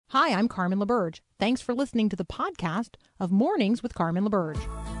Hi, I'm Carmen LaBerge. Thanks for listening to the podcast of Mornings with Carmen LaBerge.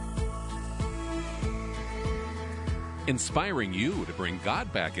 Inspiring you to bring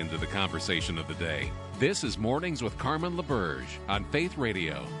God back into the conversation of the day. This is Mornings with Carmen LaBerge on Faith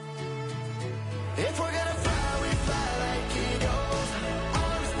Radio. If we're gonna fly, we fly like eagles,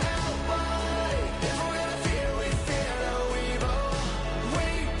 arms out wide. If we're gonna fear, we fear no evil.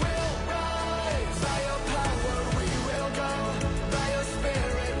 We will rise. By your power we will go. By your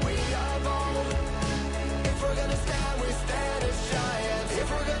spirit we are bold. If we're gonna stand, we stand as giants. If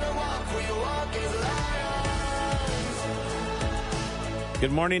we're gonna walk, we walk as lions.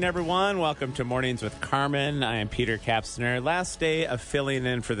 Good morning, everyone. Welcome to Mornings with Carmen. I am Peter Kapsner. Last day of filling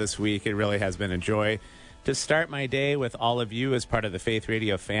in for this week. It really has been a joy to start my day with all of you as part of the Faith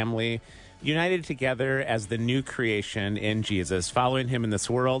Radio family, united together as the new creation in Jesus, following him in this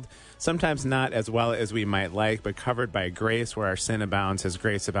world, sometimes not as well as we might like, but covered by grace. Where our sin abounds, his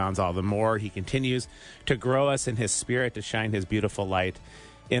grace abounds all the more. He continues to grow us in his spirit to shine his beautiful light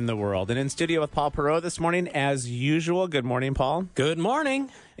in the world. And in studio with Paul Perot this morning, as usual. Good morning, Paul. Good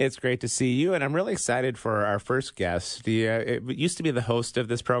morning. It's great to see you, and I'm really excited for our first guest. It used to be the host of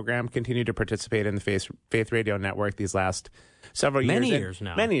this program, continued to participate in the Faith Radio Network these last several years. Many years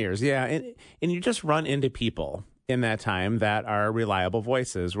now. Many years, yeah. And you just run into people in that time that are reliable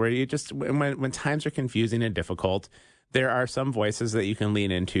voices, where you just, when times are confusing and difficult, there are some voices that you can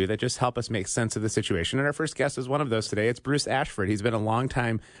lean into that just help us make sense of the situation. And our first guest is one of those today. It's Bruce Ashford. He's been a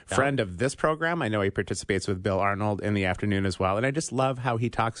longtime friend of this program. I know he participates with Bill Arnold in the afternoon as well. And I just love how he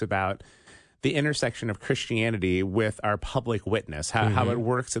talks about the intersection of Christianity with our public witness, how it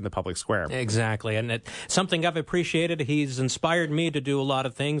works in the public square. Exactly. And it's something I've appreciated. He's inspired me to do a lot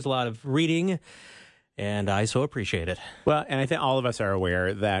of things, a lot of reading, and I so appreciate it. Well, and I think all of us are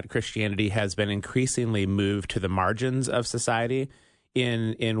aware that Christianity has been increasingly moved to the margins of society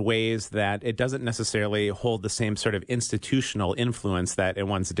in ways that it doesn't necessarily hold the same sort of institutional influence that it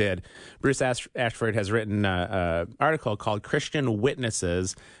once did. Bruce Ashford has written an article called Christian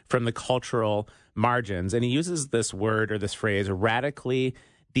Witnesses from the Cultural Margins, and he uses this word or this phrase, radically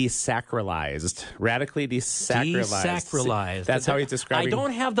desacralized. Radically desacralized. Desacralized. That's how he's describing. I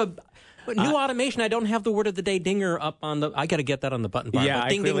don't have the new automation. I don't have the word of the day dinger up on the. I got to get that on the button bar. Yeah,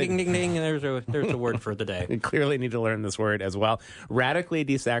 ding, ding, ding, ding, ding. There's a word for the day. You clearly need to learn this word as well. Radically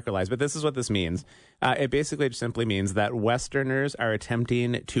desacralized. But this is what this means. It basically just simply means that Westerners are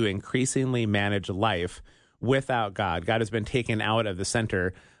attempting to increasingly manage life without God. God has been taken out of the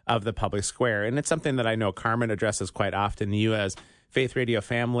center of the public square. And it's something that I know Carmen addresses quite often. You as Faith Radio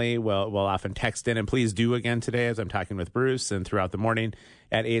family will often text in, and please do again today as I'm talking with Bruce and throughout the morning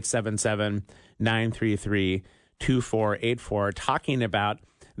at 877-933-2484, talking about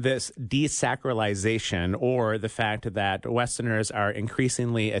this desacralization, or the fact that Westerners are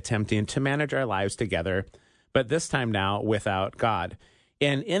increasingly attempting to manage our lives together, but this time now without God.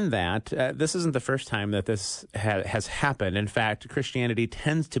 And in that, this isn't the first time that this has happened. In fact, Christianity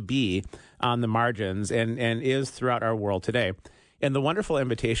tends to be on the margins and is throughout our world today. And the wonderful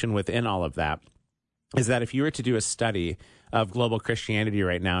invitation within all of that is that if you were to do a study of global Christianity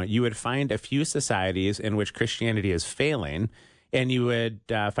right now, you would find a few societies in which Christianity is failing, and you would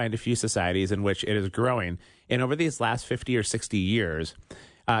find a few societies in which it is growing. And over these last 50 or 60 years,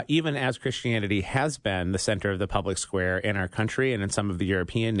 even as Christianity has been the center of the public square in our country and in some of the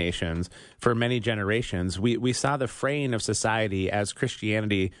European nations for many generations, we saw the fraying of society as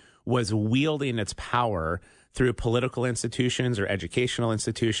Christianity was wielding its power through political institutions or educational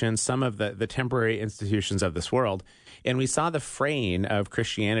institutions, some of the temporary institutions of this world. And we saw the fraying of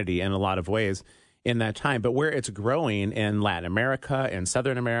Christianity in a lot of ways in that time. But where it's growing in Latin America, in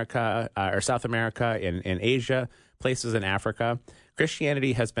Southern America, or South America, in Asia, places in Africa,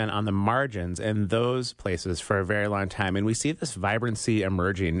 Christianity has been on the margins in those places for a very long time. And we see this vibrancy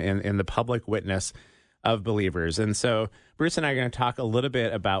emerging in the public witness of believers. And so Bruce and I are going to talk a little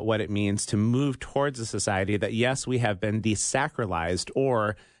bit about what it means to move towards a society that, yes, we have been desacralized,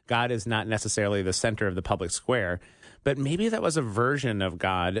 or God is not necessarily the center of the public square, but maybe that was a version of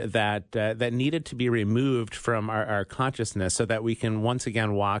God that needed to be removed from our consciousness so that we can once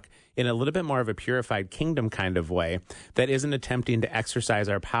again walk in a little bit more of a purified kingdom kind of way that isn't attempting to exercise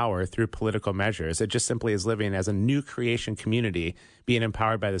our power through political measures. It just simply is living as a new creation community, being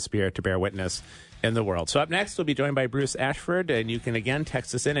empowered by the Spirit to bear witness in the world. So up next, we'll be joined by Bruce Ashford, and you can again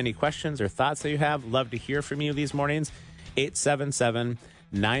text us in any questions or thoughts that you have. Love to hear from you these mornings.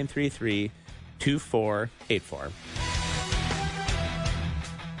 877-933-2484.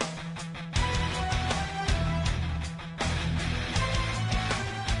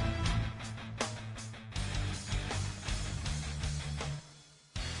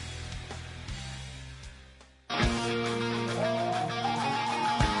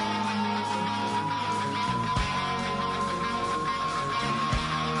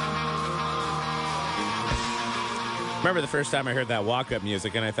 Remember the first time I heard that walk-up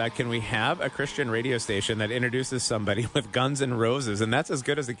music, and I thought, can we have a Christian radio station that introduces somebody with Guns N' Roses? And that's as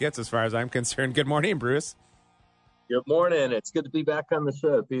good as it gets as far as I'm concerned. Good morning, Bruce. Good morning. It's good to be back on the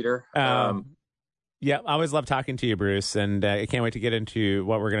show, Peter. Yeah, I always love talking to you, Bruce, and I can't wait to get into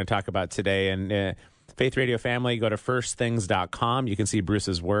what we're going to talk about today. And Faith Radio family, go to firstthings.com. You can see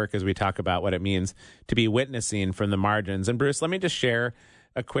Bruce's work as we talk about what it means to be witnessing from the margins. And Bruce, let me just share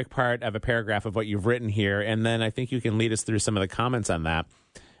a quick part of a paragraph of what you've written here, and then I think you can lead us through some of the comments on that.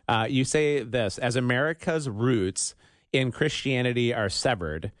 You say this: as America's roots in Christianity are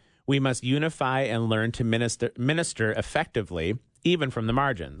severed, we must unify and learn to minister effectively, even from the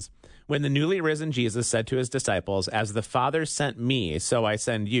margins. When the newly risen Jesus said to his disciples, "As the Father sent me, so I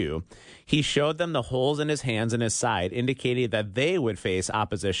send you," he showed them the holes in his hands and his side, indicating that they would face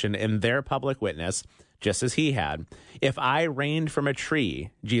opposition in their public witness, just as he had. "If I rained from a tree,"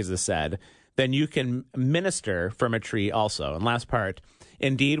 Jesus said, "then you can minister from a tree also." And last part,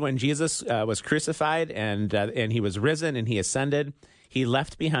 indeed, when Jesus was crucified and he was risen and he ascended, he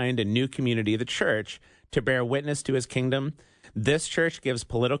left behind a new community, the church, to bear witness to his kingdom. This church gives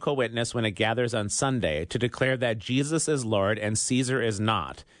political witness when it gathers on Sunday to declare that Jesus is Lord and Caesar is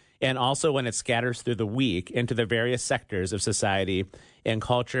not, and also when it scatters through the week into the various sectors of society and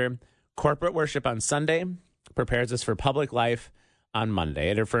culture. Corporate worship on Sunday prepares us for public life on Monday.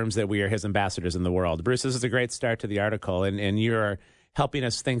 It affirms that we are his ambassadors in the world. Bruce, this is a great start to the article, and you're helping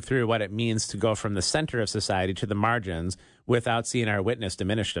us think through what it means to go from the center of society to the margins without seeing our witness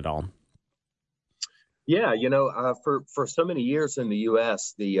diminished at all. Yeah, for so many years in the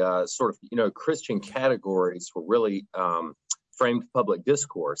U.S., the sort of, Christian categories were really framed public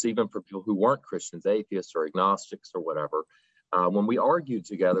discourse, even for people who weren't Christians, atheists or agnostics or whatever. When we argued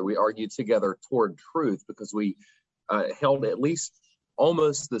together toward truth because we held at least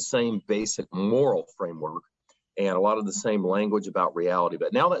almost the same basic moral framework and a lot of the same language about reality.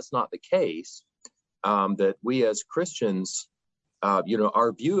 But now that's not the case, that we as Christians,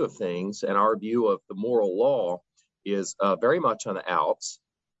 our view of things and our view of the moral law is very much on the outs.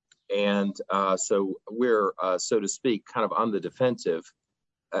 And so we're, so to speak, kind of on the defensive.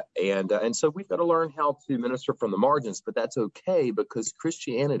 And so we've got to learn how to minister from the margins, but that's okay because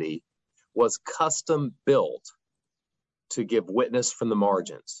Christianity was custom built to give witness from the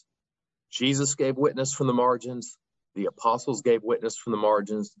margins. Jesus gave witness from the margins. The apostles gave witness from the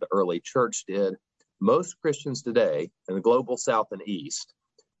margins. The early church did. Most Christians today in the global South and East,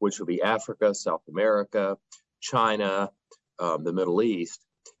 which would be Africa, South America, China, the Middle East,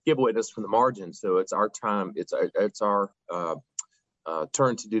 give witness from the margins. So it's our time. It's our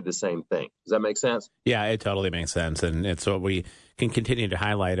turn to do the same thing. Does that make sense? Yeah, it totally makes sense. And it's what we can continue to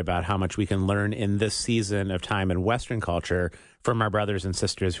highlight about how much we can learn in this season of time in Western culture from our brothers and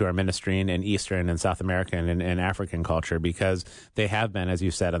sisters who are ministering in Eastern and South American and African culture, because they have been, as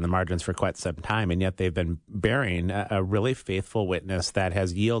you said, on the margins for quite some time, and yet they've been bearing a really faithful witness that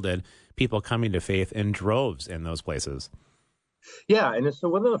has yielded people coming to faith in droves in those places. Yeah, and so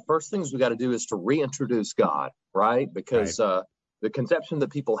one of the first things we got to do is to reintroduce God, right? Because the conception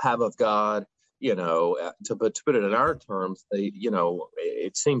that people have of God, to put it in our terms,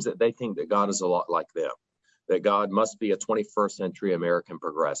 it seems that they think that God is a lot like them, that God must be a 21st century American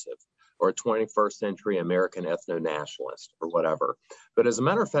progressive or a 21st century American ethno-nationalist or whatever. But as a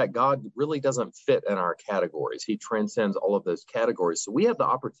matter of fact, God really doesn't fit in our categories. He transcends all of those categories. So we have the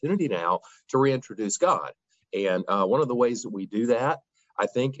opportunity now to reintroduce God. And one of the ways that we do that, I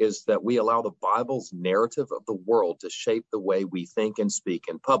think, is that we allow the Bible's narrative of the world to shape the way we think and speak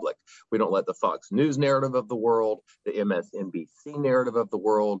in public. We don't let the Fox News narrative of the world, the MSNBC narrative of the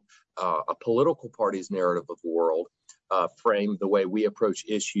world, a political party's narrative of the world frame the way we approach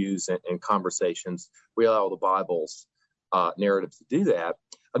issues and conversations. We allow the Bible's narrative to do that.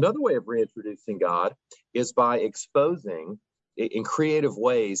 Another way of reintroducing God is by exposing in creative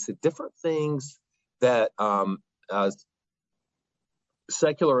ways the different things that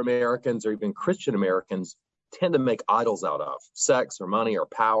secular Americans or even Christian Americans tend to make idols out of: sex or money or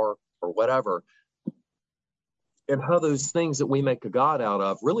power or whatever, and how those things that we make a God out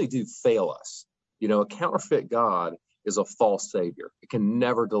of really do fail us. A counterfeit God is a false savior. It can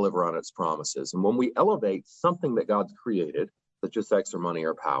never deliver on its promises. And when we elevate something that God's created, such as sex or money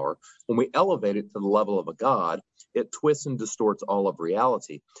or power, when we elevate it to the level of a God, it twists and distorts all of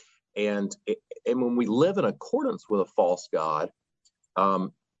reality. And when we live in accordance with a false God,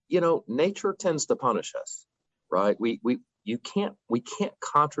 nature tends to punish us, right? We can't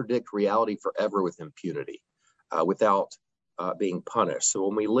contradict reality forever with impunity, without being punished. So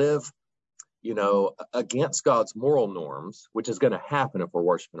when we live, against God's moral norms, which is going to happen if we're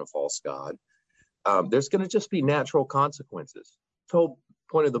worshiping a false God, there's going to just be natural consequences. The whole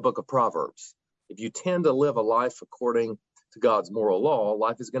point of the book of Proverbs. If you tend to live a life according to God's moral law,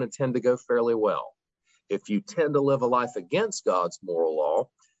 life is going to tend to go fairly well. If you tend to live a life against God's moral law,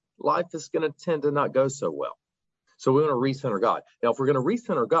 life is going to tend to not go so well. So we want to recenter God. Now, if we're going to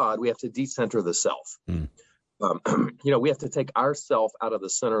recenter God, we have to decenter the self. We have to take ourself out of the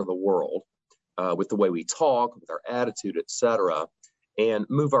center of the world with the way we talk, with our attitude, etc., and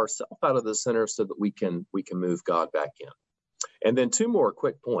move ourselves out of the center so that we can move God back in. And then two more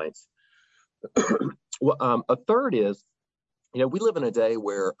quick points. A third is, we live in a day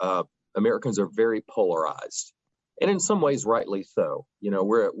where Americans are very polarized, and in some ways, rightly so.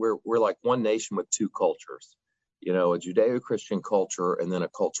 We're like one nation with two cultures. A Judeo-Christian culture and then a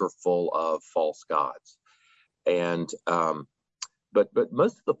culture full of false gods. And but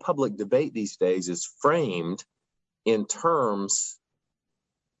most of the public debate these days is framed in terms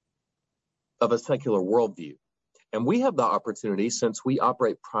of a secular worldview. And we have the opportunity, since we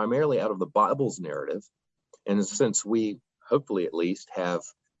operate primarily out of the Bible's narrative, and since we, hopefully at least, have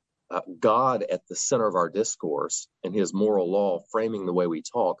God at the center of our discourse and his moral law framing the way we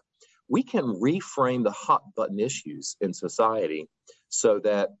talk, we can reframe the hot button issues in society so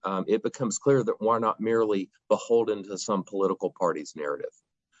that it becomes clear that we're not merely beholden to some political party's narrative.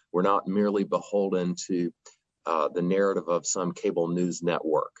 We're not merely beholden to the narrative of some cable news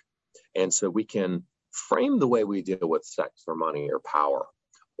network. And so we can frame the way we deal with sex or money or power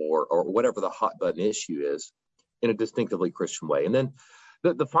or whatever the hot button issue is in a distinctively Christian way. And then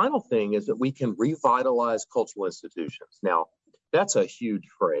the final thing is that we can revitalize cultural institutions. Now, that's a huge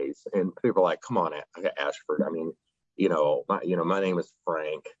phrase, and people are like, "Come on, Ashford. I mean, my name is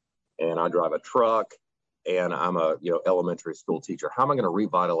Frank, and I drive a truck, and I'm a elementary school teacher. How am I going to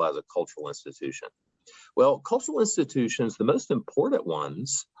revitalize a cultural institution?" Well, cultural institutions, the most important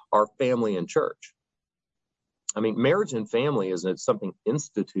ones are family and church. I mean, marriage and family is something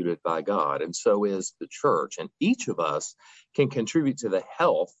instituted by God, and so is the church. And each of us can contribute to the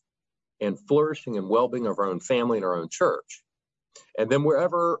health and flourishing and well-being of our own family and our own church. And then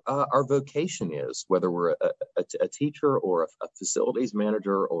wherever our vocation is, whether we're a teacher or a facilities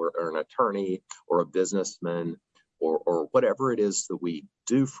manager or an attorney or a businessman or whatever it is that we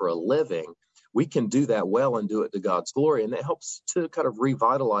do for a living, we can do that well and do it to God's glory. And that helps to kind of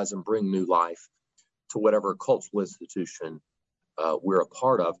revitalize and bring new life to whatever cultural institution we're a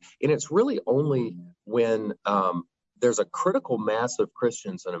part of. And it's really only when there's a critical mass of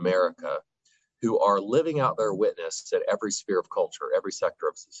Christians in America who are living out their witness at every sphere of culture, every sector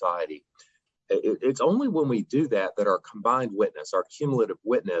of society. It's only when we do that that our combined witness, our cumulative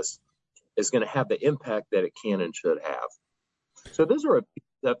witness, is going to have the impact that it can and should have. So those are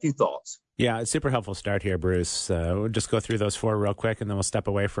a few thoughts. Yeah, it's super helpful start here, Bruce. We'll just go through those four real quick, and then we'll step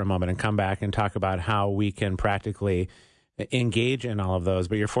away for a moment and come back and talk about how we can practically engage in all of those.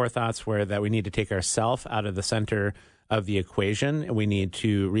 But your four thoughts were that we need to take ourselves out of the center of the equation. We need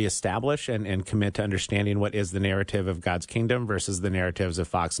to reestablish and commit to understanding what is the narrative of God's kingdom versus the narratives of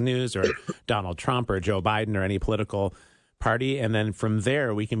Fox News or Donald Trump or Joe Biden or any political party. And then from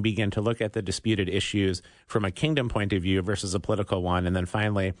there, we can begin to look at the disputed issues from a kingdom point of view versus a political one. And then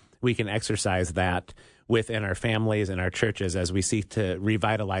finally, we can exercise that within our families and our churches as we seek to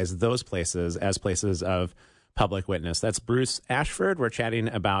revitalize those places as places of public witness. That's Bruce Ashford. We're chatting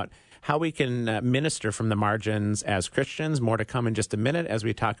about how we can minister from the margins as Christians. More to come in just a minute as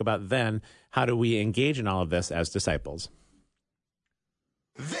we talk about then how do we engage in all of this as disciples.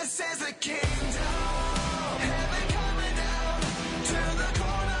 This is the kingdom, heaven coming down to the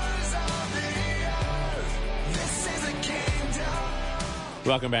corners of the earth. This is the kingdom.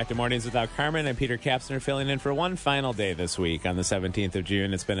 Welcome back to Mornings Without Carmen. I'm Peter Kapsner, filling in for one final day this week on the 17th of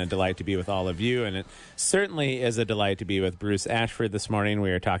June. It's been a delight to be with all of you, and it certainly is a delight to be with Bruce Ashford this morning. We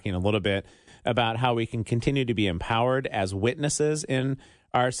are talking a little bit about how we can continue to be empowered as witnesses in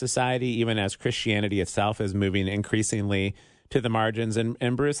our society, even as Christianity itself is moving increasingly to the margins.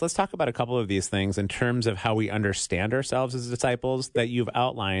 And Bruce, let's talk about a couple of these things in terms of how we understand ourselves as disciples that you've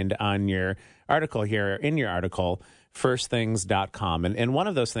outlined on your article here, in your article, firstthings.com. And one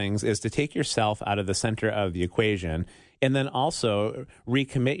of those things is to take yourself out of the center of the equation and then also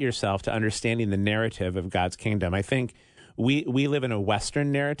recommit yourself to understanding the narrative of God's kingdom. I think we live in a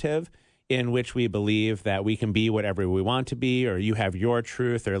Western narrative in which we believe that we can be whatever we want to be, or you have your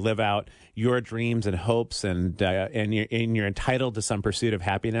truth, or live out your dreams and hopes, and you're entitled to some pursuit of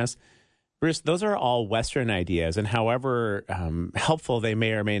happiness. Bruce, those are all Western ideas, and however helpful they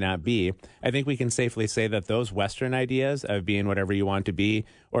may or may not be, I think we can safely say that those Western ideas of being whatever you want to be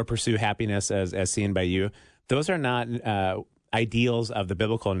or pursue happiness as seen by you, those are not ideals of the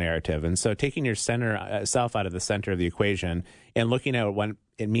biblical narrative. And so taking your self out of the center of the equation and looking at what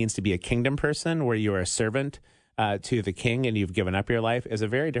it means to be a kingdom person, where you are a servant to the king and you've given up your life, is a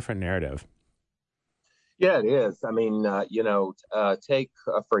very different narrative. Yeah, it is. I mean, take,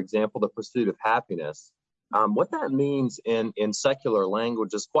 for example, the pursuit of happiness. What that means in secular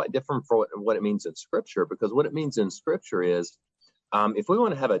language is quite different from what it means in Scripture, because what it means in Scripture is if we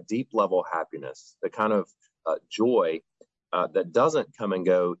want to have a deep level happiness, the kind of joy that doesn't come and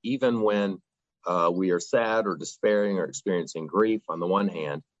go, even when we are sad or despairing or experiencing grief on the one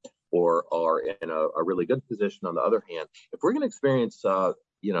hand, or are in a really good position on the other hand, if we're going to experience the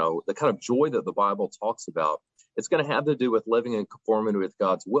kind of joy that the Bible talks about, it's going to have to do with living in conformity with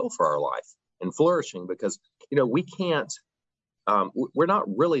God's will for our life and flourishing, because, we can't, we're not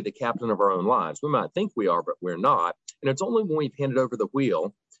really the captain of our own lives. We might think we are, but we're not. And it's only when we've handed over the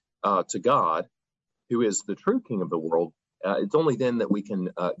wheel to God, who is the true king of the world, it's only then that we can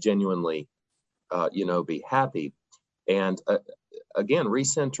genuinely, be happy. And again,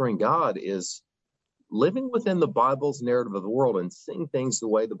 recentering God is living within the Bible's narrative of the world and seeing things the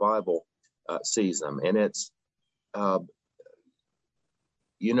way the Bible sees them. And it's,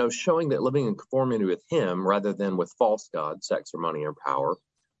 showing that living in conformity with Him rather than with false gods, sex or money or power,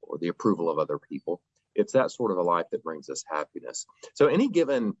 or the approval of other people. It's that sort of a life that brings us happiness. So any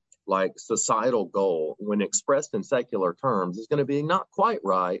given societal goal, when expressed in secular terms, is going to be not quite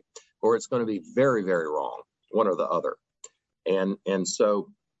right, or it's going to be very, very wrong, one or the other. And so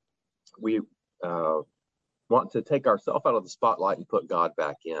we want to take ourselves out of the spotlight and put God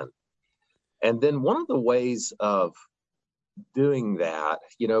back in. And then one of the ways of doing that,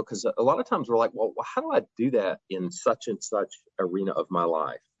 because a lot of times we're like, well, how do I do that in such and such arena of my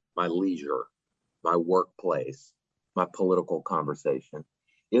life, my leisure, my workplace, my political conversation,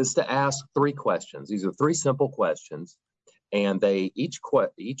 is to ask three questions. These are three simple questions, and each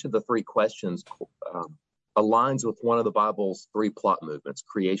of the three questions aligns with one of the Bible's three plot movements: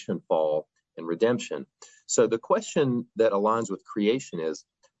 creation, fall, and redemption. So the question that aligns with creation is,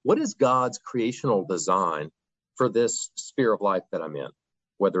 what is God's creational design for this sphere of life that I'm in,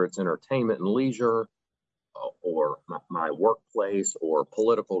 whether it's entertainment and leisure, or my workplace, or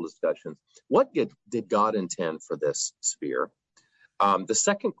political discussions? What did God intend for this sphere? The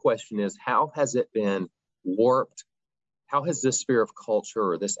second question is, how has it been warped? How has this sphere of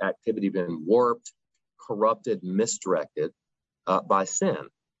culture or this activity been warped, corrupted, misdirected by sin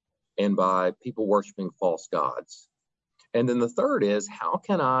and by people worshiping false gods? And then the third is, how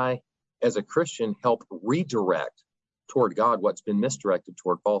can I, as a Christian, help redirect toward God what's been misdirected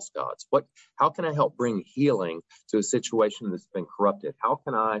toward false gods? How can I help bring healing to a situation that's been corrupted? How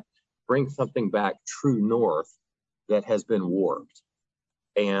can I bring something back true north that has been warped?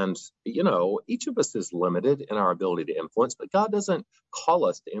 And, each of us is limited in our ability to influence, but God doesn't call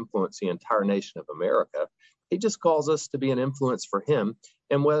us to influence the entire nation of America. He just calls us to be an influence for Him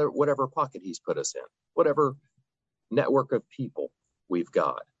in whatever pocket He's put us in, whatever network of people we've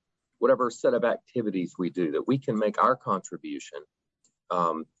got, whatever set of activities we do, that we can make our contribution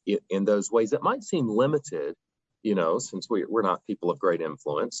in those ways that might seem limited, since we're not people of great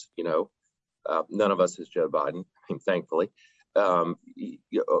influence. None of us is Joe Biden, thankfully, or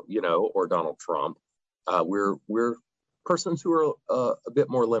Donald Trump. We're persons who are a bit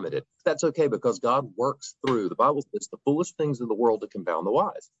more limited. That's okay, because God works through, the Bible says, the foolish things of the world to confound the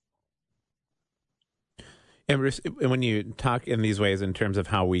wise. And when you talk in these ways in terms of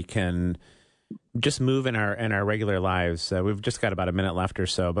how we can just move in our regular lives, we've just got about a minute left or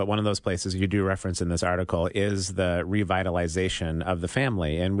so, but one of those places you do reference in this article is the revitalization of the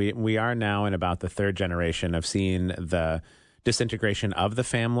family. And we are now in about the third generation of seeing the disintegration of the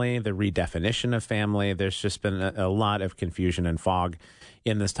family, the redefinition of family. There's just been a lot of confusion and fog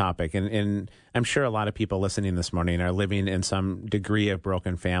in this topic. And I'm sure a lot of people listening this morning are living in some degree of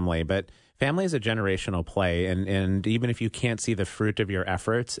broken family, but family is a generational play. And even if you can't see the fruit of your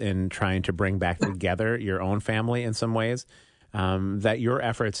efforts in trying to bring back together your own family in some ways, that your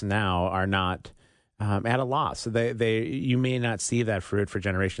efforts now are not at a loss. You may not see that fruit for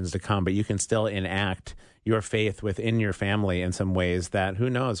generations to come, but you can still enact your faith within your family in some ways that,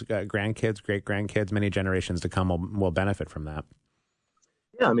 who knows, grandkids, great-grandkids, many generations to come will benefit from that.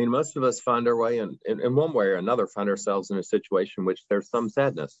 Yeah, I mean, most of us find our way in one way or another, find ourselves in a situation in which there's some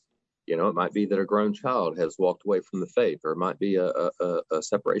sadness. It might be that a grown child has walked away from the faith, or it might be a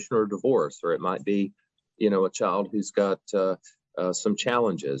separation or a divorce, or it might be, a child who's got some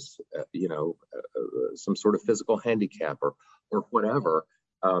challenges, some sort of physical handicap or whatever.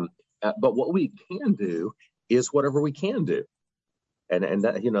 But what we can do is whatever we can do. And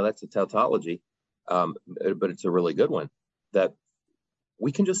that, that's a tautology, but it's a really good one. that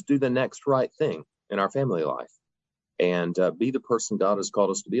we can just do the next right thing in our family life and be the person God has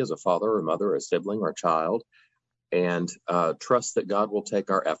called us to be as a father or mother, a sibling or a child, and trust that God will take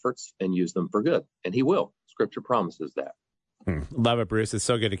our efforts and use them for good. And he will. Scripture promises that. Love it, Bruce. It's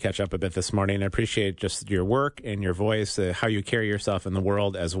so good to catch up a bit this morning. I appreciate just your work and your voice, how you carry yourself in the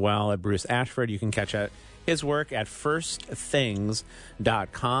world as well. At Bruce Ashford, you can catch his work at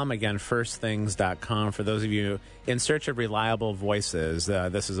firstthings.com. Again, firstthings.com. For those of you in search of reliable voices,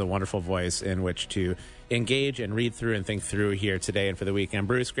 this is a wonderful voice in which to engage and read through and think through here today and for the weekend.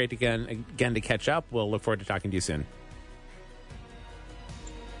 Bruce, great again to catch up. We'll look forward to talking to you soon.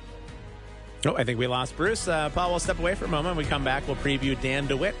 Oh, I think we lost Bruce. Paul, we'll step away for a moment. When we come back, we'll preview Dan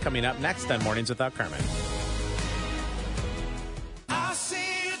DeWitt coming up next on Mornings Without Carmen. I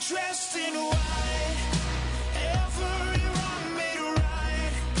see you dressed in white, everyone made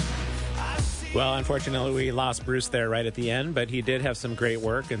right. Well, unfortunately, we lost Bruce there right at the end, but he did have some great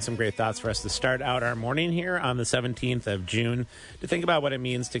work and some great thoughts for us to start out our morning here on the 17th of June to think about what it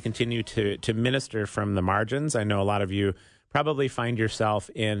means to continue to minister from the margins. I know a lot of you probably find yourself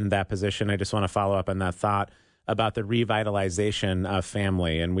in that position. I just want to follow up on that thought about the revitalization of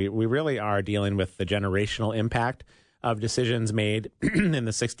family. And we really are dealing with the generational impact of decisions made in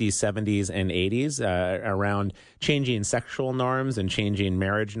the 60s, 70s, and 80s around changing sexual norms and changing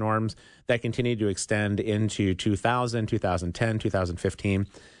marriage norms that continue to extend into 2000, 2010, 2015.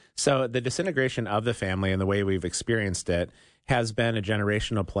 So the disintegration of the family and the way we've experienced it has been a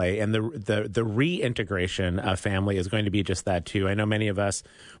generational play, and the reintegration of family is going to be just that too. I know many of us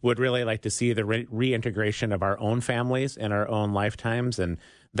would really like to see the reintegration of our own families in our own lifetimes, and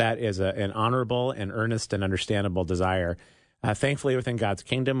that is an honorable and earnest and understandable desire. Thankfully, within God's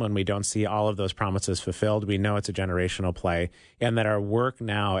kingdom, when we don't see all of those promises fulfilled, we know it's a generational play, and that our work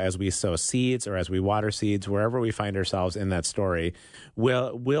now as we sow seeds or as we water seeds, wherever we find ourselves in that story,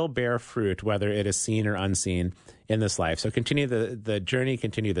 will bear fruit, whether it is seen or unseen in this life. So continue the journey,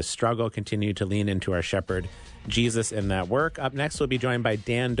 continue the struggle, continue to lean into our shepherd, Jesus, in that work. Up next, we'll be joined by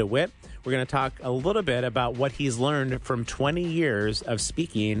Dan DeWitt. We're going to talk a little bit about what he's learned from 20 years of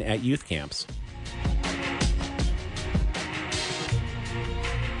speaking at youth camps.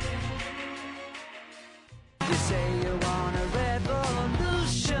 You say you want a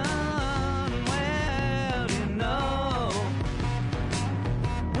revolution. Well, you know,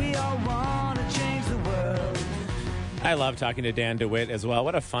 we all want to change the world. I love talking to Dan DeWitt as well.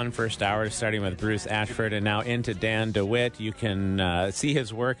 What a fun first hour, starting with Bruce Ashford and now into Dan DeWitt. You can see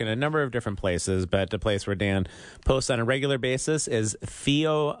his work in a number of different places, but the place where Dan posts on a regular basis is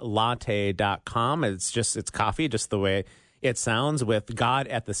theolatte.com. It's coffee, just the way it sounds, with God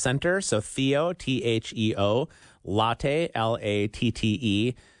at the center. So Theo, Theo, latte,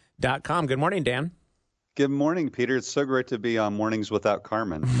 Latte.com. Good morning, Dan. Good morning, Peter. It's so great to be on Mornings Without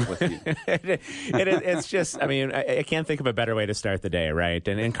Carmen with you. It's just, I mean, I can't think of a better way to start the day, right?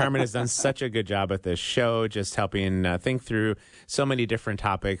 And Carmen has done such a good job at this show, just helping think through so many different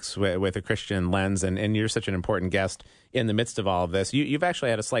topics with a Christian lens. And you're such an important guest in the midst of all of this. You've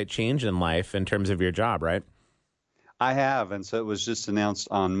actually had a slight change in life in terms of your job, right? I have, and so it was just announced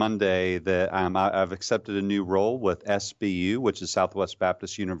on Monday that I've accepted a new role with SBU, which is Southwest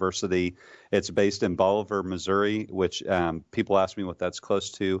Baptist University. It's based in Bolivar, Missouri, which people ask me what that's close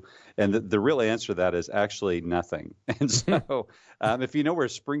to, and the real answer to that is actually nothing. And so if you know where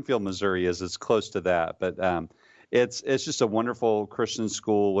Springfield, Missouri is, it's close to that, but it's just a wonderful Christian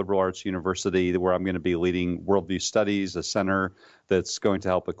school, liberal arts university, where I'm going to be leading worldview studies, a center that's going to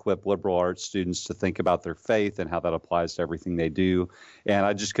help equip liberal arts students to think about their faith and how that applies to everything they do. And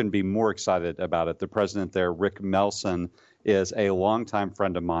I just couldn't be more excited about it. The president there, Rick Melson, is a longtime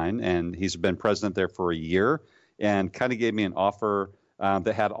friend of mine, and he's been president there for a year and kind of gave me an offer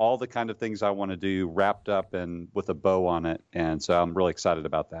that had all the kind of things I want to do wrapped up and with a bow on it. And so I'm really excited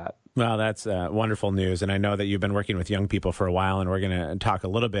about that. Well, that's wonderful news. And I know that you've been working with young people for a while, and we're going to talk a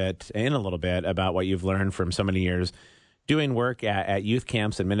little bit about what you've learned from so many years doing work at youth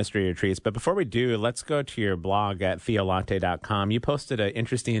camps and ministry retreats. But before we do, let's go to your blog at theolatte.com. You posted an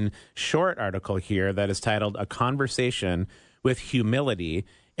interesting short article here that is titled A Conversation with Humility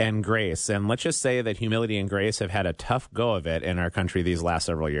and Grace. And let's just say that humility and grace have had a tough go of it in our country these last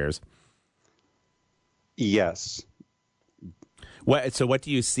several years. Yes. So what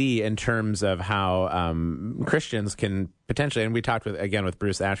do you see in terms of how Christians can potentially, and we talked with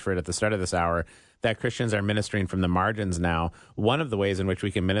Bruce Ashford at the start of this hour, that Christians are ministering from the margins now. One of the ways in which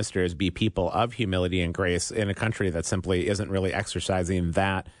we can minister is be people of humility and grace in a country that simply isn't really exercising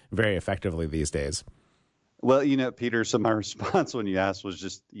that very effectively these days. Well, Peter, so my response when you asked was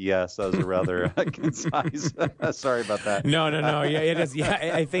just yes. That was a rather concise. Sorry about that. No. Yeah, it is.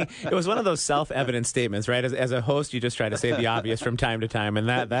 Yeah, I think it was one of those self-evident statements, right? As a host, you just try to say the obvious from time to time, and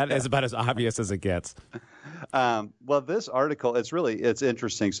that is about as obvious as it gets. Well, this article, it's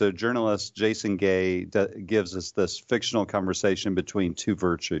interesting. So journalist Jason Gay gives us this fictional conversation between two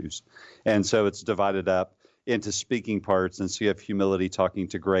virtues. And so it's divided up into speaking parts. And so you have humility talking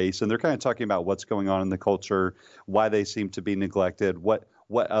to grace. And they're kind of talking about what's going on in the culture, why they seem to be neglected, what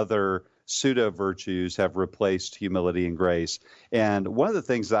other pseudo virtues have replaced humility and grace. And one of the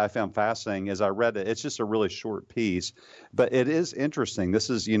things that I found fascinating as I read it, it's just a really short piece, but it is interesting.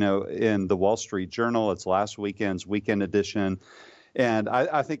 This is, in the Wall Street Journal. It's last weekend's weekend edition. And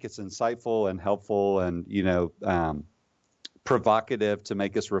I think it's insightful and helpful and, provocative to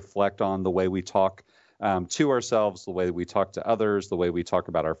make us reflect on the way we talk to ourselves, the way we talk to others, the way we talk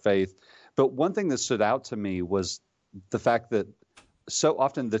about our faith. But one thing that stood out to me was the fact that so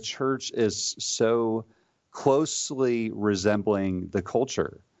often the church is so closely resembling the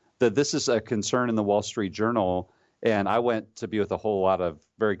culture that this is a concern in the Wall Street Journal. And I went to be with a whole lot of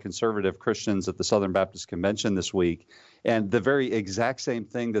very conservative Christians at the Southern Baptist Convention this week. And the very exact same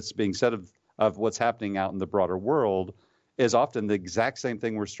thing that's being said of what's happening out in the broader world is often the exact same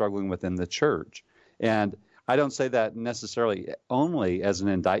thing we're struggling with in the church. And I don't say that necessarily only as an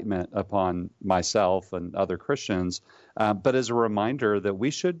indictment upon myself and other Christians, but as a reminder that we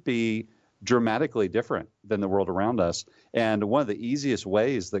should be dramatically different than the world around us. And one of the easiest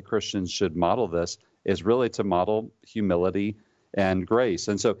ways that Christians should model this is really to model humility and grace.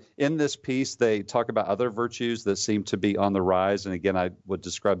 And so in this piece, they talk about other virtues that seem to be on the rise. And again, I would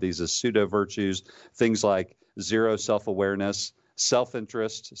describe these as pseudo virtues, things like zero self-awareness,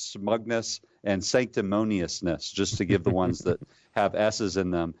 self-interest, smugness, and sanctimoniousness, just to give the ones that have S's in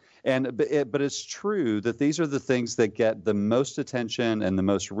them. But it's true that these are the things that get the most attention and the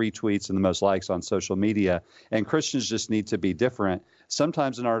most retweets and the most likes on social media. And Christians just need to be different.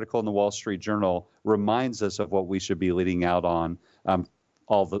 Sometimes an article in the Wall Street Journal reminds us of what we should be leading out on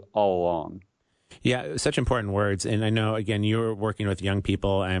all along. Yeah, such important words. And I know, again, you're working with young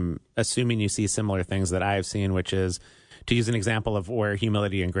people. I'm assuming you see similar things that I've seen, which is, to use an example of where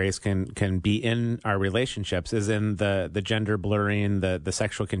humility and grace can be in our relationships, is in the gender blurring, the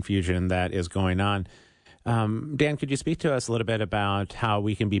sexual confusion that is going on. Dan, could you speak to us a little bit about how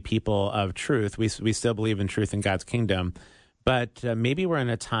we can be people of truth? We still believe in truth in God's kingdom, but maybe we're in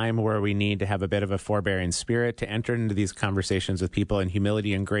a time where we need to have a bit of a forbearing spirit to enter into these conversations with people in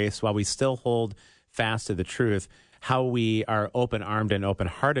humility and grace while we still hold fast to the truth, how we are open-armed and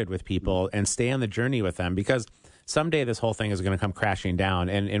open-hearted with people and stay on the journey with them, because someday this whole thing is going to come crashing down,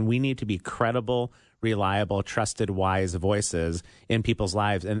 and we need to be credible, reliable, trusted, wise voices in people's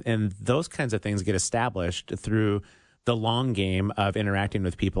lives. And those kinds of things get established through the long game of interacting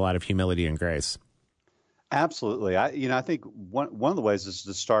with people out of humility and grace. Absolutely. I think one of the ways is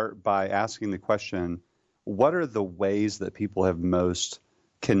to start by asking the question, what are the ways that people have most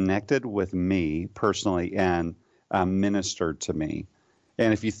connected with me personally and ministered to me?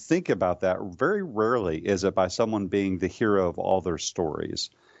 And if you think about that, very rarely is it by someone being the hero of all their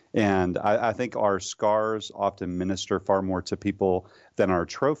stories. And I think our scars often minister far more to people than our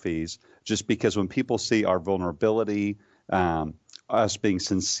trophies, just because when people see our vulnerability, us being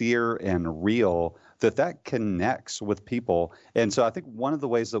sincere and real, that connects with people. And so I think one of the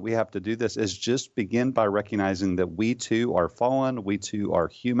ways that we have to do this is just begin by recognizing that we too are fallen, we too are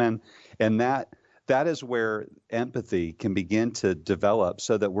human, and that is where empathy can begin to develop,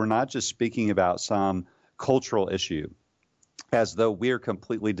 so that we're not just speaking about some cultural issue as though we're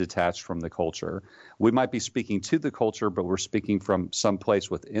completely detached from the culture. We might be speaking to the culture, but we're speaking from some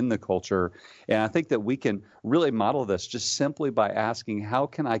place within the culture. And I think that we can really model this just simply by asking, how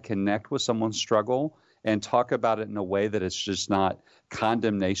can I connect with someone's struggle and talk about it in a way that it's just not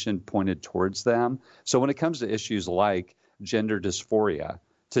condemnation pointed towards them? So when it comes to issues like gender dysphoria,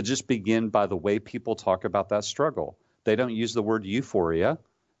 to just begin by the way people talk about that struggle. They don't use the word euphoria.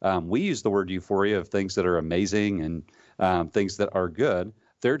 We use the word euphoria of things that are amazing and things that are good.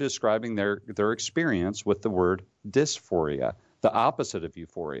 They're describing their experience with the word dysphoria, the opposite of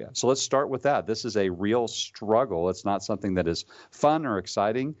euphoria. So let's start with that. This is a real struggle. It's not something that is fun or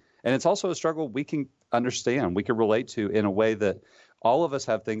exciting. And it's also a struggle we can understand, we can relate to in a way that all of us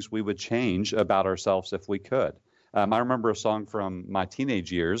have things we would change about ourselves if we could. I remember a song from my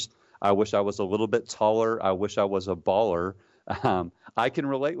teenage years. I wish I was a little bit taller. I wish I was a baller. I can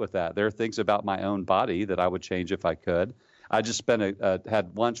relate with that. There are things about my own body that I would change if I could. I just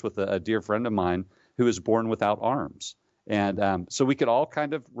had lunch with a dear friend of mine who was born without arms. And so we could all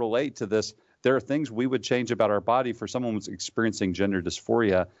kind of relate to this there are things we would change about our body for someone who's experiencing gender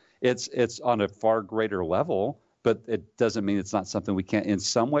dysphoria. It's on a far greater level, but it doesn't mean it's not something we can't in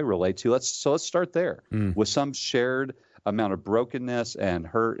some way relate to. Let's start there with some shared amount of brokenness and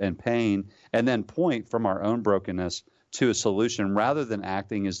hurt and pain, and then point from our own brokenness to a solution rather than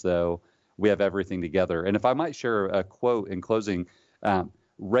acting as though we have everything together. And if I might share a quote in closing,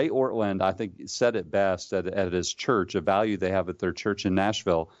 Ray Ortland, I think, said it best at his church, a value they have at their church in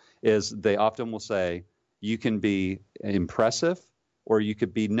Nashville, is they often will say, you can be impressive or you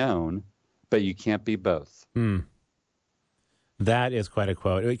could be known, but you can't be both. That is quite a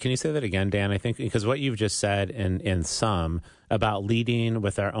quote. Can you say that again, Dan? I think because what you've just said in sum about leading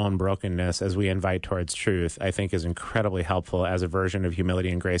with our own brokenness as we invite towards truth, I think is incredibly helpful as a version of humility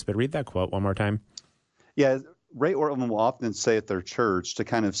and grace. But read that quote one more time. Yeah, Ray Ortland will often say at their church to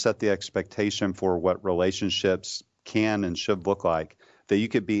kind of set the expectation for what relationships can and should look like, that you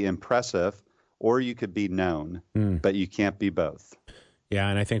could be impressive or you could be known, but you can't be both. Yeah,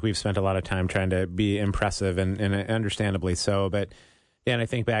 and I think we've spent a lot of time trying to be impressive, and understandably so. But Dan, I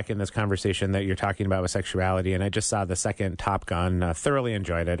think back in this conversation that you're talking about with sexuality, and I just saw the second Top Gun, thoroughly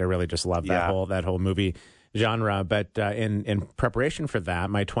enjoyed it. I really just loved that whole movie genre. But in preparation for that,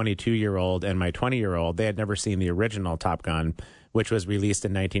 my 22-year-old and my 20-year-old, they had never seen the original Top Gun, which was released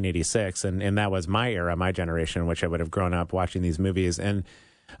in 1986, and that was my era, my generation, which I would have grown up watching these movies. And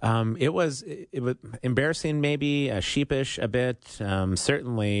it was embarrassing, maybe sheepish a bit.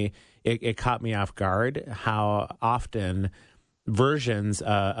 Certainly, it caught me off guard how often versions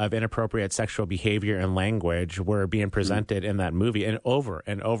of inappropriate sexual behavior and language were being presented in that movie, and over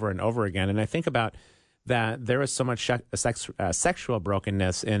and over and over again. And I think about that there was so much sexual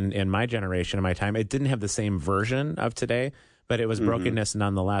brokenness in my generation, in my time. It didn't have the same version of today, but it was brokenness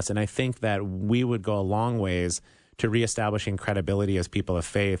nonetheless. And I think that we would go a long ways to reestablishing credibility as people of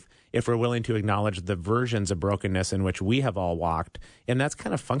faith if we're willing to acknowledge the versions of brokenness in which we have all walked. And that's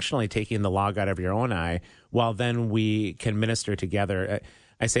kind of functionally taking the log out of your own eye, while then we can minister together.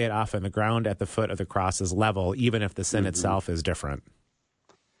 I say it often, the ground at the foot of the cross is level, even if the sin itself is different.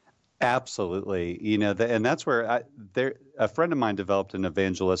 Absolutely. And that's where a friend of mine developed an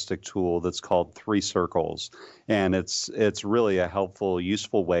evangelistic tool that's called 3 Circles. And it's really a helpful,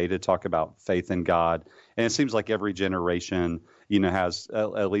 useful way to talk about faith in God. And it seems like every generation, has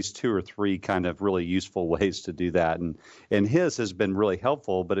at least 2 or 3 kind of really useful ways to do that. And his has been really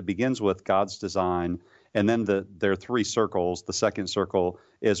helpful, but it begins with God's design. And then there are 3 circles. The second circle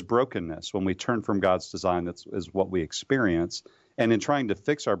is brokenness. When we turn from God's design, that is what we experience. And in trying to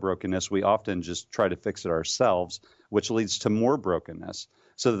fix our brokenness, we often just try to fix it ourselves, which leads to more brokenness.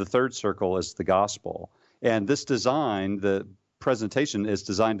 So the third circle is the gospel. And this design, the presentation, is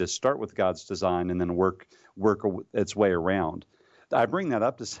designed to start with God's design and then work its way around. I bring that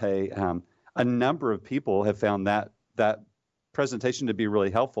up to say a number of people have found that presentation to be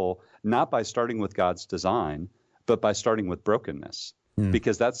really helpful, not by starting with God's design, but by starting with brokenness,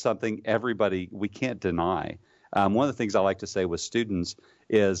 because that's something we can't deny. One of the things I like to say with students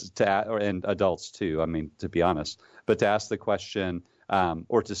is and adults too, to be honest, but to ask the question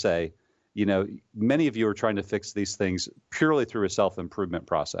or to say, many of you are trying to fix these things purely through a self-improvement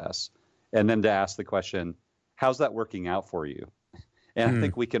process. And then to ask the question, how's that working out for you? And I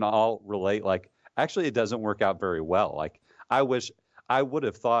think we can all relate, actually, it doesn't work out very well. I would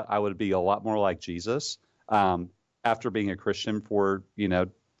have thought I would be a lot more like Jesus after being a Christian for,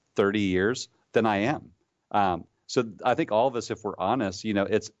 30 years than I am. So I think all of us, if we're honest,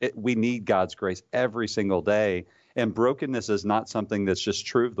 we need God's grace every single day. And brokenness is not something that's just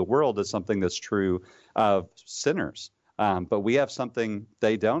true of the world. It's something that's true of sinners. But we have something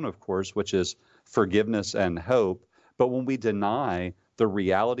they don't, of course, which is forgiveness and hope. But when we deny the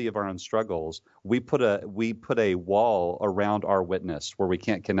reality of our own struggles, we put a wall around our witness where we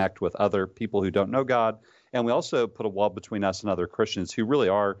can't connect with other people who don't know God. And we also put a wall between us and other Christians who really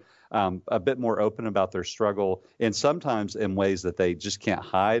are a bit more open about their struggle, and sometimes in ways that they just can't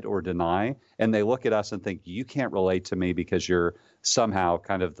hide or deny. And they look at us and think, you can't relate to me because you're somehow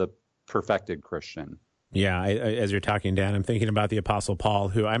kind of the perfected Christian. Yeah, as you're talking, Dan, I'm thinking about the Apostle Paul,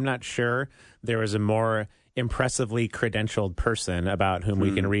 who I'm not sure there was a more impressively credentialed person about whom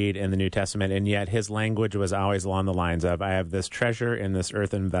we can read in the New Testament, and yet his language was always along the lines of, I have this treasure in this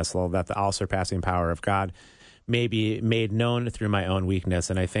earthen vessel, that the all-surpassing power of God may be made known through my own weakness.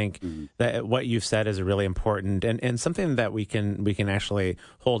 And I think that what you've said is really important and something that we can actually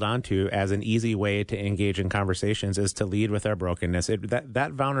hold on to as an easy way to engage in conversations is to lead with our brokenness.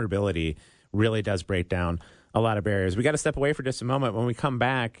 That vulnerability really does break down a lot of barriers. We got to step away for just a moment. When we come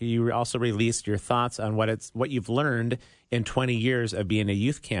back, you also released your thoughts on what you've learned in 20 years of being a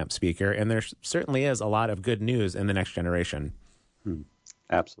youth camp speaker, and there certainly is a lot of good news in the next generation.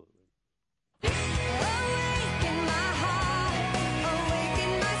 Absolutely. Awaken my heart,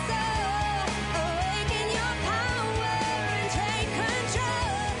 awaken my soul, awaken your power and take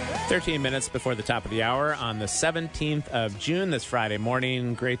control. 13 minutes before the top of the hour on the 17th of June, this Friday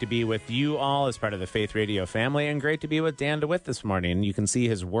morning. Great to be with you all as part of the Faith Radio family, and great to be with Dan DeWitt this morning. You can see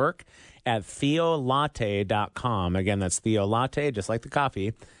his work at theolatte.com. Again, that's Theolatte, just like the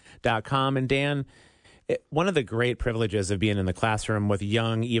coffee.com. And Dan, one of the great privileges of being in the classroom with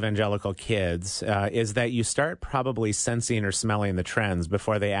young evangelical kids is that you start probably sensing or smelling the trends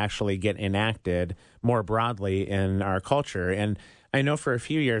before they actually get enacted more broadly in our culture. And I know for a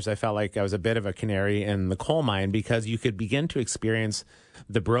few years I felt like I was a bit of a canary in the coal mine because you could begin to experience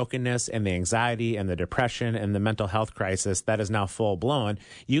the brokenness and the anxiety and the depression and the mental health crisis that is now full blown.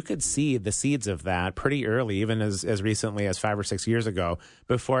 You could see the seeds of that pretty early, even as recently as 5 or 6 years ago,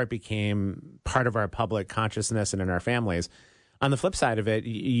 before it became part of our public consciousness and in our families. On the flip side of it,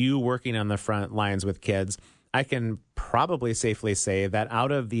 you working on the front lines with kids, I can probably safely say that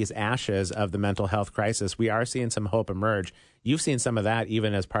out of these ashes of the mental health crisis, we are seeing some hope emerge. You've seen some of that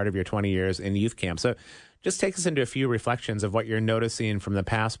even as part of your 20 years in youth camp. So just take us into a few reflections of what you're noticing from the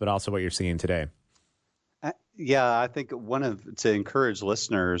past, but also what you're seeing today. Yeah, I think to encourage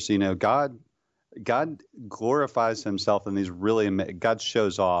listeners, God glorifies himself in these God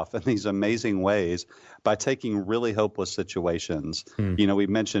shows off in these amazing ways by taking really hopeless situations. We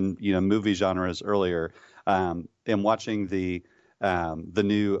mentioned, movie genres earlier, and watching the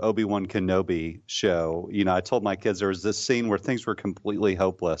new Obi-Wan Kenobi show. I told my kids there was this scene where things were completely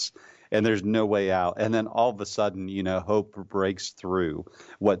hopeless and there's no way out. And then all of a sudden, hope breaks through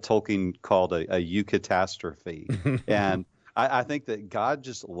what Tolkien called a eucatastrophe. And I think that God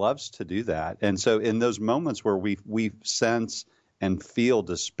just loves to do that. And so in those moments where we sense and feel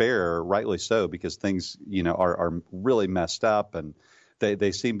despair, rightly so, because things, are really messed up and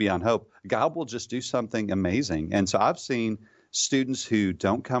they seem beyond hope, God will just do something amazing. And so I've seen students who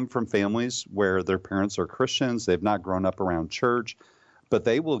don't come from families where their parents are Christians, they've not grown up around church, but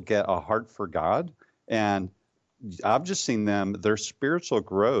they will get a heart for God. And I've just seen their spiritual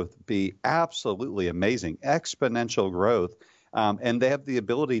growth be absolutely amazing, exponential growth. And they have the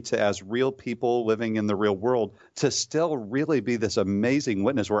ability to, as real people living in the real world, to still really be this amazing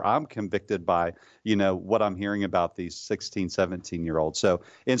witness where I'm convicted by, what I'm hearing about these 16, 17-year-olds. So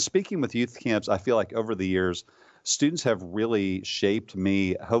in speaking with youth camps, I feel like over the years, students have really shaped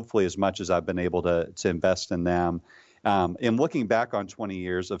me, hopefully as much as I've been able to invest in them. And looking back on 20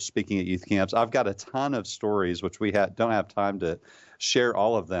 years of speaking at youth camps, I've got a ton of stories, which we don't have time to share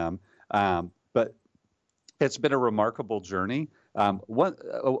all of them. But it's been a remarkable journey. A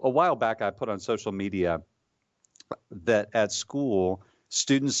while back, I put on social media that at school,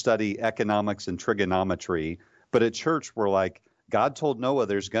 students study economics and trigonometry, but at church, we're like, God told Noah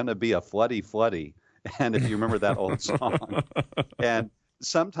there's going to be a floody. And if you remember that old song. And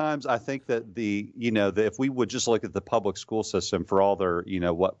sometimes I think that if we would just look at the public school system for all their,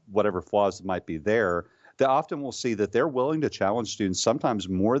 whatever flaws might be there, that often we'll see that they're willing to challenge students sometimes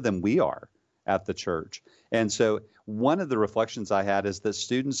more than we are at the church. And so one of the reflections I had is that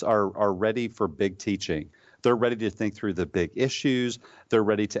students are ready for big teaching. They're ready to think through the big issues. They're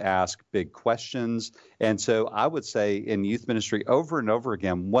ready to ask big questions. And so I would say in youth ministry over and over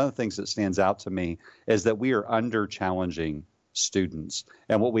again, one of the things that stands out to me is that we are under-challenging students.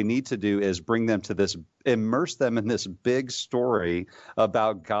 And what we need to do is bring them to immerse them in this big story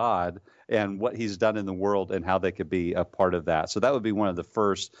about God and what he's done in the world and how they could be a part of that. So that would be one of the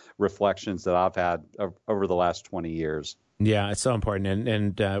first reflections that I've had over the last 20 years. Yeah, it's so important.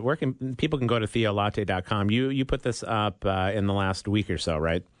 And people can go to theolatte.com. You put this up in the last week or so,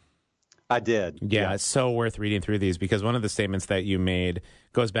 right? I did. Yeah, it's so worth reading through these because one of the statements that you made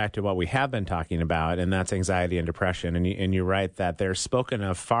goes back to what we have been talking about, and that's anxiety and depression. And you write that they're spoken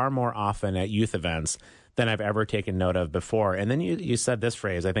of far more often at youth events than I've ever taken note of before. And then you said this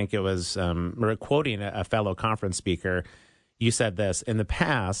phrase, I think it was quoting a fellow conference speaker. You said this, in the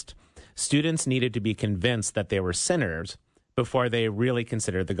past, students needed to be convinced that they were sinners before they really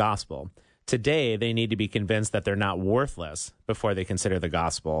considered the gospel. Today, they need to be convinced that they're not worthless before they consider the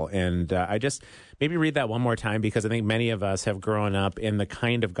gospel. And I just maybe read that one more time because I think many of us have grown up in the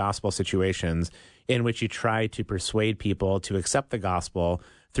kind of gospel situations in which you try to persuade people to accept the gospel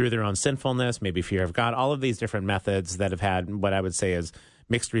through their own sinfulness, maybe fear of God, all of these different methods that have had what I would say is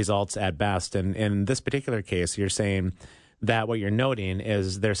mixed results at best. And in this particular case, you're saying that what you're noting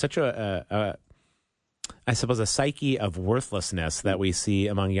is there's such a I suppose, a psyche of worthlessness that we see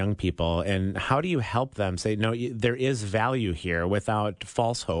among young people. And how do you help them say, no, there is value here without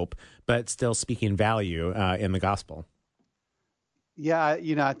false hope, but still speaking value in the gospel? Yeah,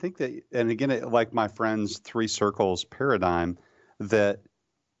 I think that, and again, like my friend's 3 circles paradigm, that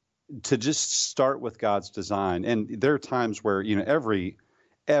to just start with God's design. And there are times where,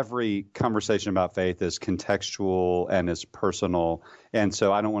 every conversation about faith is contextual and is personal. And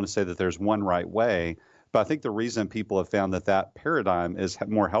so I don't want to say that there's one right way, but I think the reason people have found that paradigm is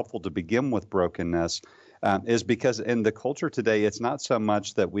more helpful to begin with brokenness is because in the culture today, it's not so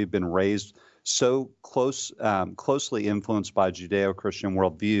much that we've been raised so closely influenced by Judeo-Christian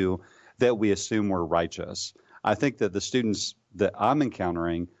worldview that we assume we're righteous. I think that the students that I'm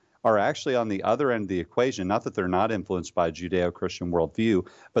encountering are actually on the other end of the equation, not that they're not influenced by Judeo-Christian worldview,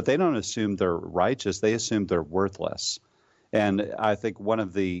 but they don't assume they're righteous. They assume they're worthless. And I think one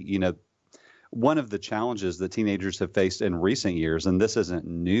of the challenges that teenagers have faced in recent years, and this isn't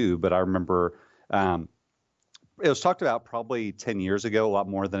new, but I remember it was talked about probably 10 years ago, a lot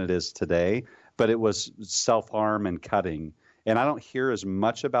more than it is today, but it was self-harm and cutting. And I don't hear as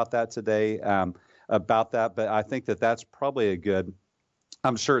much about that today, but I think that that's probably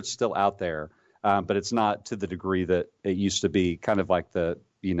I'm sure it's still out there, but it's not to the degree that it used to be, kind of like the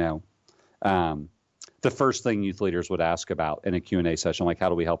first thing youth leaders would ask about in a Q&A session, like how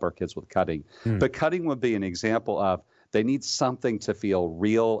do we help our kids with cutting? But cutting would be an example of they need something to feel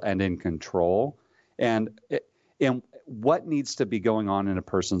real and in control. And what needs to be going on in a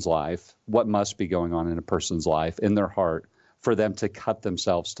person's life, what must be going on in a person's life, in their heart, for them to cut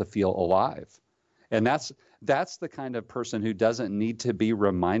themselves to feel alive. And that's the kind of person who doesn't need to be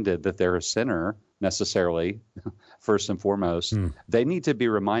reminded that they're a sinner necessarily, first and foremost. They need to be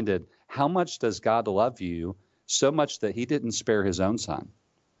reminded, how much does God love you so much that he didn't spare his own son?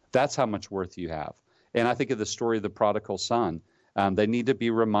 That's how much worth you have. And I think of the story of the prodigal son. They need to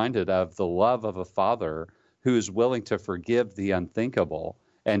be reminded of the love of a father who is willing to forgive the unthinkable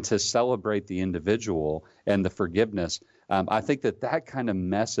and to celebrate the individual and the forgiveness. I think that kind of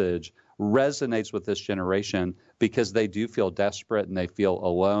message resonates with this generation because they do feel desperate and they feel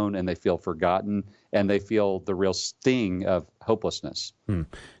alone and they feel forgotten and they feel the real sting of hopelessness.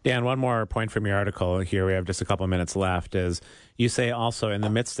 Dan, one more point from your article here. We have just a couple of minutes left. Is you say also in the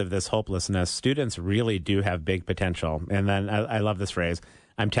midst of this hopelessness, students really do have big potential. And then I love this phrase.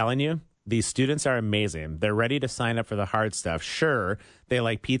 I'm telling you, these students are amazing. They're ready to sign up for the hard stuff. Sure, they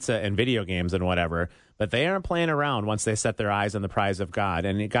like pizza and video games and whatever, but they aren't playing around once they set their eyes on the prize of God.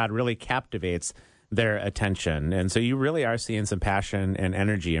 And God really captivates their attention. And so you really are seeing some passion and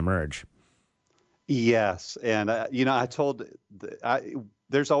energy emerge. Yes. And,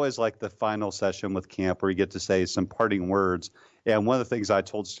 there's always like the final session with camp where you get to say some parting words. And one of the things I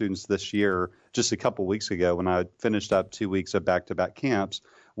told students this year, just a couple weeks ago when I finished up 2 weeks of back-to-back camps,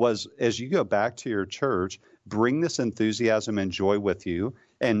 was as you go back to your church, bring this enthusiasm and joy with you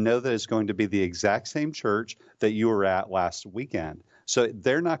and know that it's going to be the exact same church that you were at last weekend. So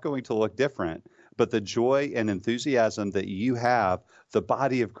they're not going to look different, but the joy and enthusiasm that you have, the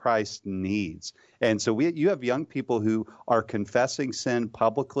body of Christ needs. And so you have young people who are confessing sin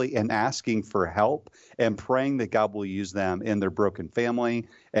publicly and asking for help and praying that God will use them in their broken family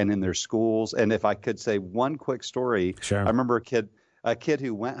and in their schools. And if I could say one quick story, Sure. I remember a kid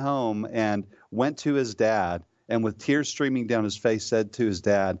who went home and went to his dad and with tears streaming down his face said to his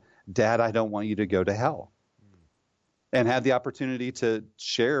dad, "Dad, I don't want you to go to hell." And had the opportunity to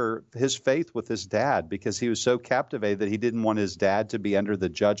share his faith with his dad because he was so captivated that he didn't want his dad to be under the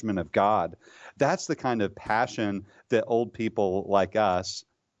judgment of God. That's the kind of passion that old people like us,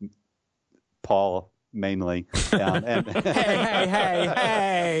 Paul mainly.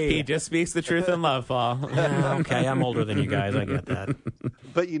 Hey. He just speaks the truth in love, Paul. Okay, I'm older than you guys. I get that.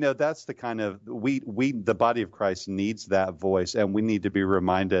 But, that's the kind of, the body of Christ needs that voice, and we need to be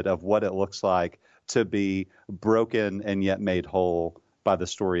reminded of what it looks like to be broken and yet made whole by the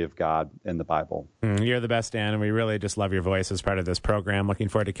story of God in the Bible. You're the best, Dan, and we really just love your voice as part of this program. Looking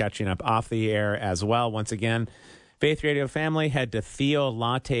forward to catching up off the air as well. Once again, Faith Radio family, head to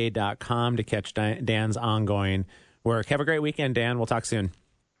theolatte.com to catch Dan's ongoing work. Have a great weekend, Dan. We'll talk soon.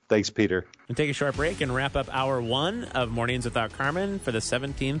 Thanks, Peter. And take a short break and wrap up hour 1 of Mornings Without Carmen for the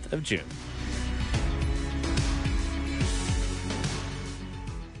 17th of June.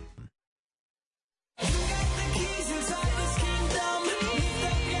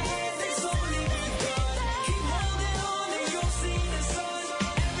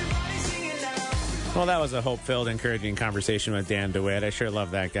 Well, that was a hope-filled, encouraging conversation with Dan DeWitt. I sure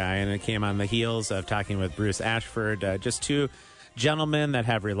love that guy, and it came on the heels of talking with Bruce Ashford just two gentlemen that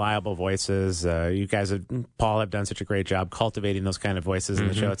have reliable voices. You guys, Paul, have done such a great job cultivating those kind of voices in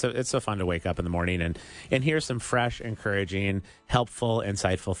the show. It's so fun to wake up in the morning and hear some fresh, encouraging, helpful,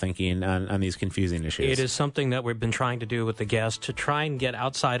 insightful thinking on these confusing issues. It is something that we've been trying to do with the guests, to try and get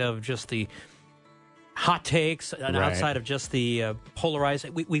outside of just the hot takes and Right. outside of just the polarized.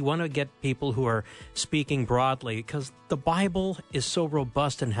 We want to get people who are speaking broadly, because the Bible is so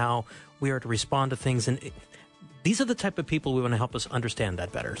robust in how we are to respond to things. And these are the type of people we want to help us understand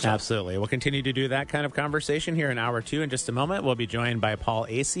that better. So. Absolutely. We'll continue to do that kind of conversation here in hour 2 in just a moment. We'll be joined by Paul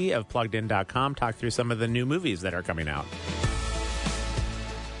Acey of PluggedIn.com, talk through some of the new movies that are coming out.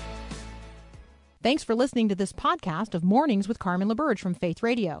 Thanks for listening to this podcast of Mornings with Carmen LaBerge from Faith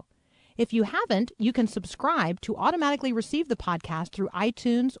Radio. If you haven't, you can subscribe to automatically receive the podcast through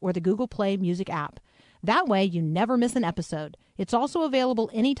iTunes or the Google Play Music app. That way, you never miss an episode. It's also available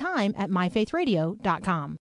anytime at myfaithradio.com.